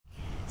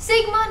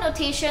Sigma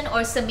notation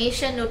or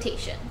summation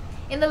notation.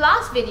 In the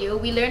last video,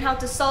 we learned how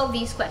to solve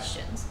these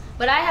questions,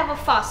 but I have a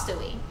faster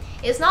way.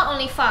 It's not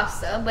only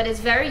faster, but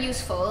it's very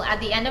useful at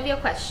the end of your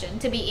question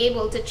to be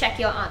able to check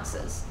your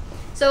answers.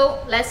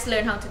 So let's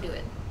learn how to do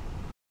it.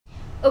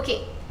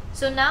 Okay,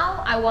 so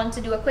now I want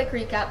to do a quick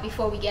recap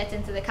before we get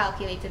into the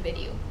calculator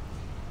video.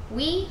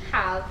 We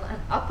have an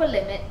upper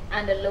limit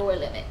and a lower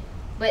limit.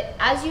 But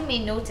as you may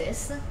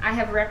notice, I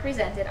have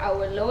represented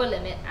our lower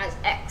limit as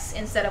x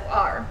instead of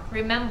r.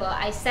 Remember,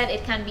 I said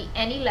it can be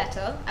any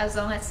letter as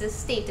long as it's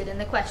stated in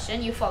the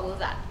question, you follow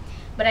that.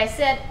 But I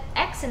said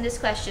x in this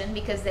question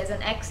because there's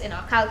an x in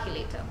our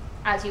calculator,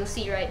 as you'll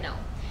see right now.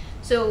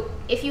 So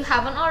if you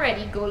haven't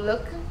already, go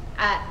look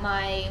at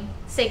my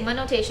sigma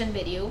notation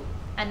video,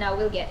 and now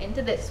we'll get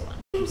into this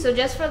one. So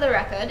just for the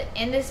record,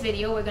 in this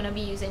video we're going to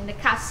be using the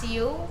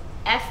Casio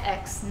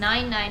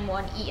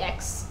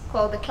FX991EX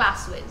called the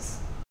ClassWiz.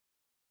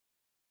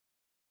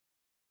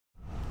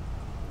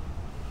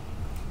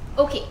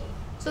 Okay,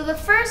 so the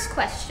first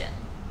question,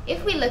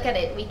 if we look at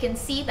it, we can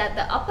see that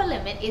the upper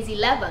limit is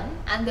 11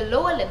 and the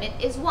lower limit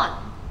is 1,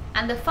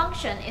 and the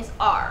function is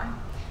r.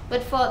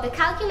 But for the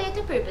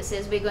calculator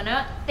purposes, we're going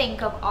to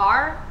think of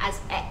r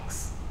as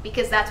x,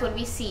 because that's what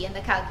we see in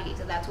the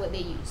calculator, that's what they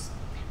use.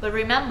 But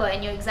remember,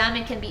 in your exam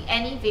it can be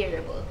any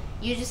variable.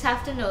 You just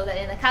have to know that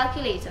in the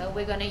calculator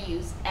we're going to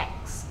use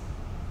x.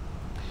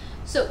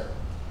 So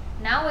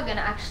now we're going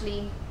to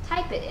actually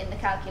type it in the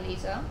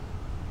calculator.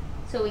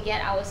 So we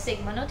get our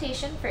sigma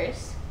notation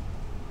first.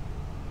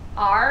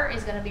 R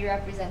is going to be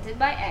represented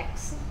by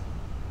x.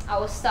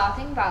 Our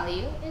starting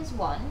value is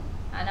 1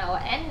 and our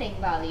ending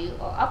value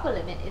or upper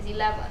limit is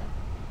 11.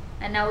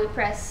 And now we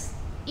press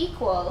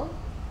equal,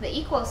 the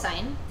equal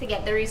sign, to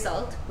get the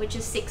result, which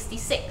is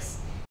 66.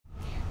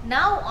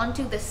 Now on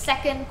to the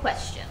second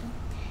question.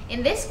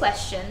 In this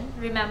question,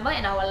 remember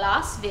in our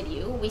last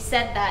video, we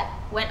said that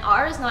when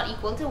r is not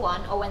equal to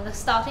 1 or when the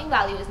starting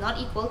value is not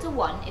equal to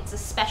 1, it's a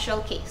special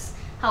case.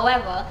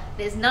 However,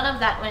 there's none of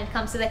that when it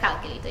comes to the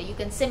calculator. You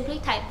can simply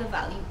type the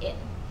value in.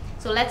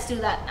 So let's do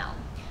that now.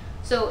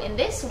 So in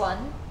this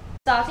one,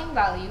 starting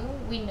value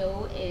we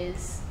know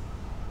is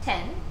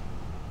 10.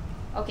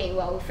 Okay,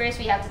 well first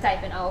we have to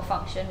type in our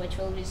function, which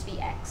will just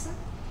be x.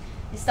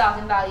 The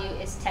starting value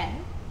is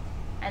 10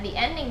 and the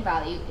ending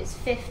value is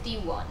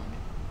 51.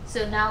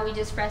 So now we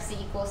just press the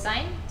equal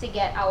sign to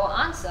get our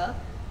answer,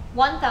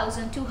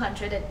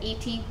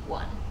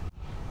 1281.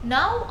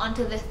 Now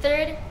onto the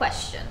third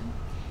question.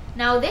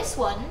 Now this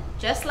one,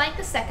 just like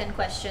the second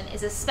question,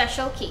 is a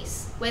special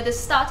case where the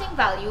starting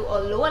value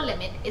or lower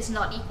limit is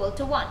not equal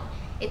to 1.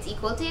 It's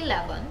equal to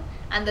 11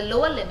 and the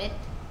lower limit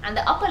and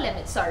the upper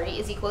limit, sorry,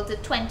 is equal to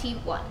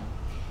 21.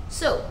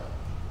 So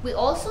we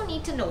also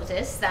need to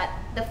notice that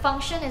the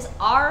function is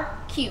r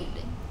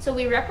cubed. So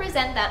we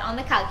represent that on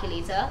the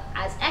calculator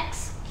as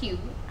x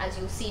cubed, as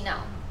you'll see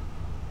now.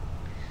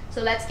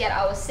 So let's get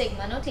our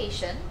sigma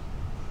notation.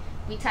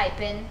 We type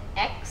in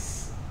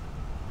x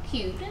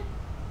cubed.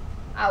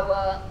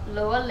 Our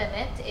lower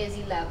limit is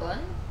 11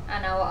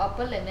 and our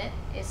upper limit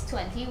is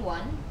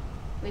 21.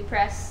 We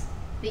press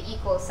the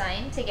equal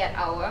sign to get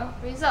our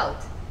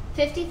result,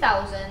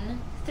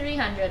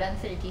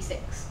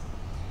 50,336.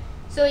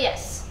 So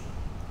yes,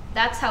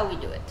 that's how we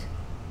do it.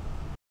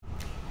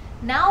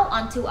 Now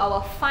onto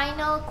our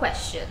final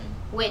question,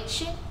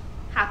 which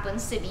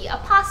happens to be a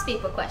past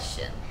paper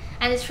question,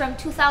 and it's from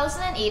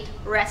 2008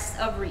 Rest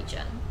of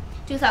Region,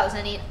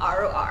 2008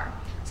 ROR.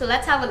 So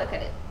let's have a look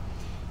at it.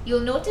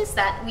 You'll notice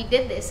that we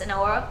did this in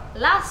our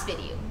last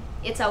video.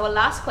 It's our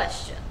last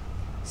question.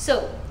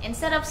 So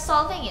instead of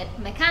solving it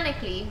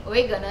mechanically,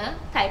 we're gonna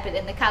type it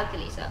in the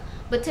calculator.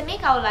 But to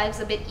make our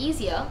lives a bit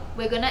easier,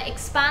 we're gonna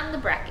expand the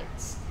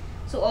brackets.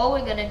 So all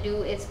we're gonna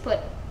do is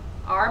put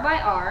r by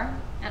r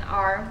and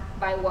r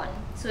by 1.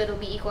 So it'll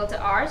be equal to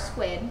r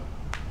squared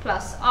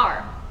plus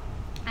r.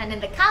 And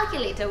in the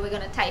calculator, we're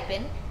gonna type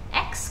in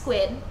x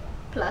squared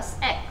plus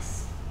x.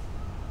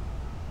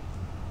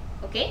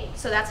 Okay,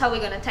 so that's how we're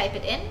going to type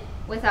it in,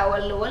 with our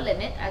lower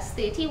limit as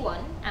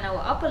 31 and our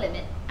upper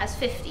limit as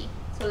 50.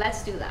 So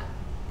let's do that.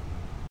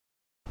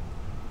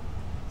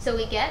 So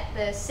we get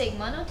the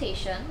sigma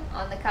notation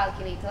on the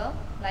calculator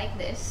like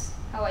this,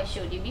 how I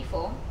showed you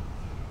before.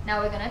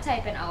 Now we're going to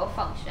type in our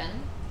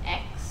function,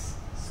 x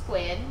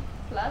squared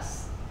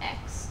plus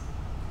x.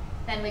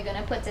 Then we're going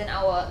to put in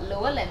our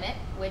lower limit,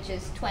 which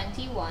is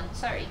 31,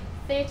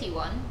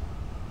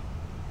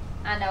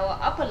 and our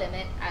upper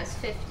limit as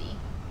 50.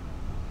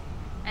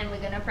 And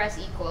we're going to press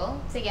equal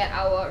to get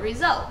our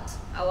result,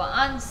 our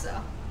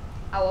answer,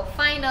 our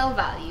final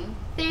value,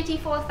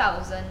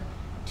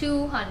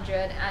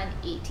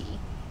 34,280.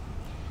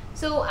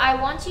 So I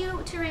want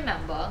you to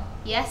remember,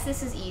 yes,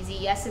 this is easy,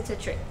 yes, it's a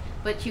trick,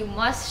 but you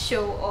must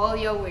show all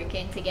your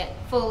working to get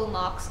full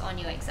marks on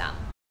your exam.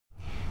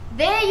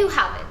 There you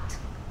have it.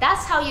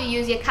 That's how you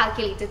use your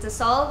calculator to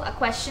solve a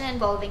question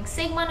involving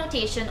sigma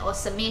notation or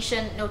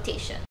summation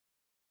notation.